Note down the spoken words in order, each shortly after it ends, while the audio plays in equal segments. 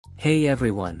Hey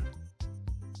everyone.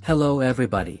 Hello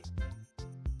everybody.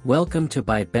 Welcome to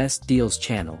Buy Best Deals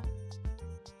channel.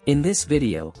 In this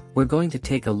video, we're going to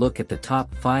take a look at the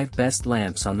top 5 best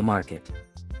lamps on the market.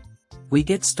 We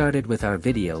get started with our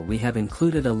video. We have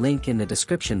included a link in the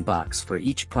description box for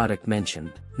each product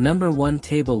mentioned. Number 1,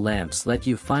 table lamps let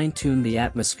you fine-tune the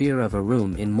atmosphere of a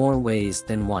room in more ways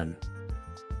than one.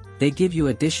 They give you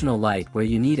additional light where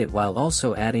you need it while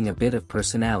also adding a bit of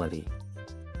personality.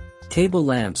 Table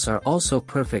lamps are also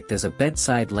perfect as a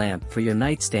bedside lamp for your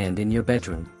nightstand in your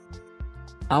bedroom.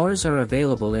 Ours are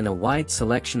available in a wide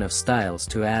selection of styles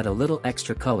to add a little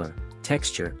extra color,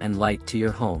 texture and light to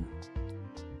your home.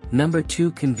 Number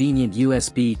 2, convenient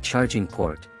USB charging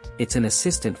port. It's an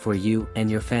assistant for you and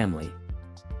your family.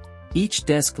 Each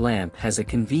desk lamp has a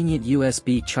convenient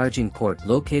USB charging port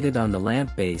located on the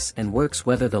lamp base and works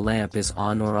whether the lamp is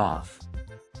on or off.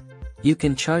 You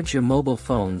can charge your mobile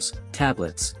phones,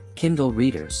 tablets, Kindle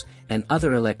readers, and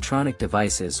other electronic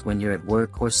devices when you're at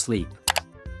work or sleep.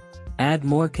 Add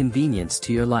more convenience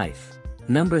to your life.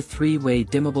 Number 3, way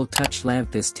dimmable touch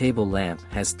lamp. This table lamp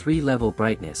has 3-level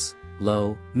brightness: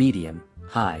 low, medium,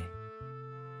 high.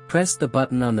 Press the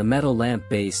button on the metal lamp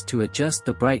base to adjust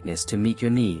the brightness to meet your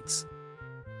needs.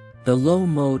 The low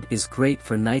mode is great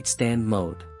for nightstand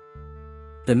mode.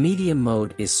 The medium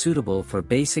mode is suitable for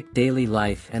basic daily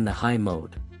life, and the high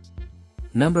mode.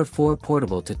 Number 4,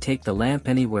 portable to take the lamp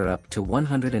anywhere up to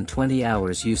 120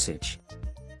 hours usage.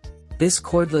 This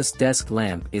cordless desk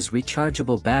lamp is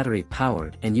rechargeable battery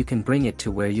powered and you can bring it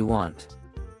to where you want.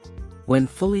 When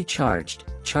fully charged,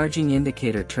 charging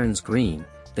indicator turns green.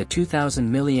 The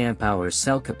 2000 mAh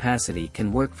cell capacity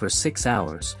can work for 6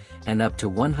 hours, and up to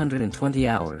 120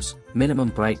 hours, minimum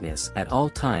brightness at all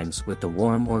times with the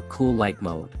warm or cool light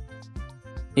mode.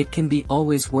 It can be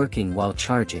always working while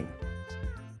charging.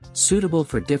 Suitable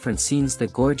for different scenes. The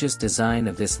gorgeous design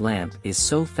of this lamp is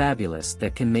so fabulous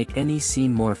that can make any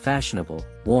scene more fashionable,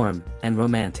 warm, and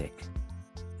romantic.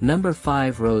 Number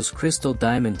 5, rose crystal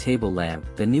diamond table lamp.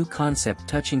 The new concept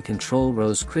touching control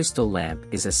rose crystal lamp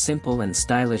is a simple and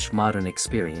stylish modern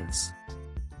experience.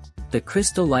 The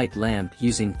crystal light lamp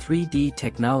using 3D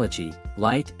technology,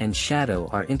 light and shadow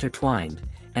are intertwined,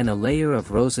 and a layer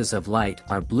of roses of light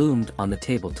are bloomed on the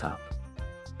tabletop.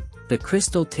 The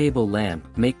crystal table lamp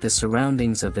make the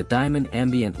surroundings of the diamond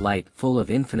ambient light full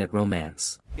of infinite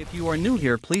romance. If you are new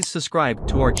here, please subscribe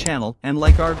to our channel and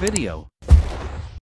like our video.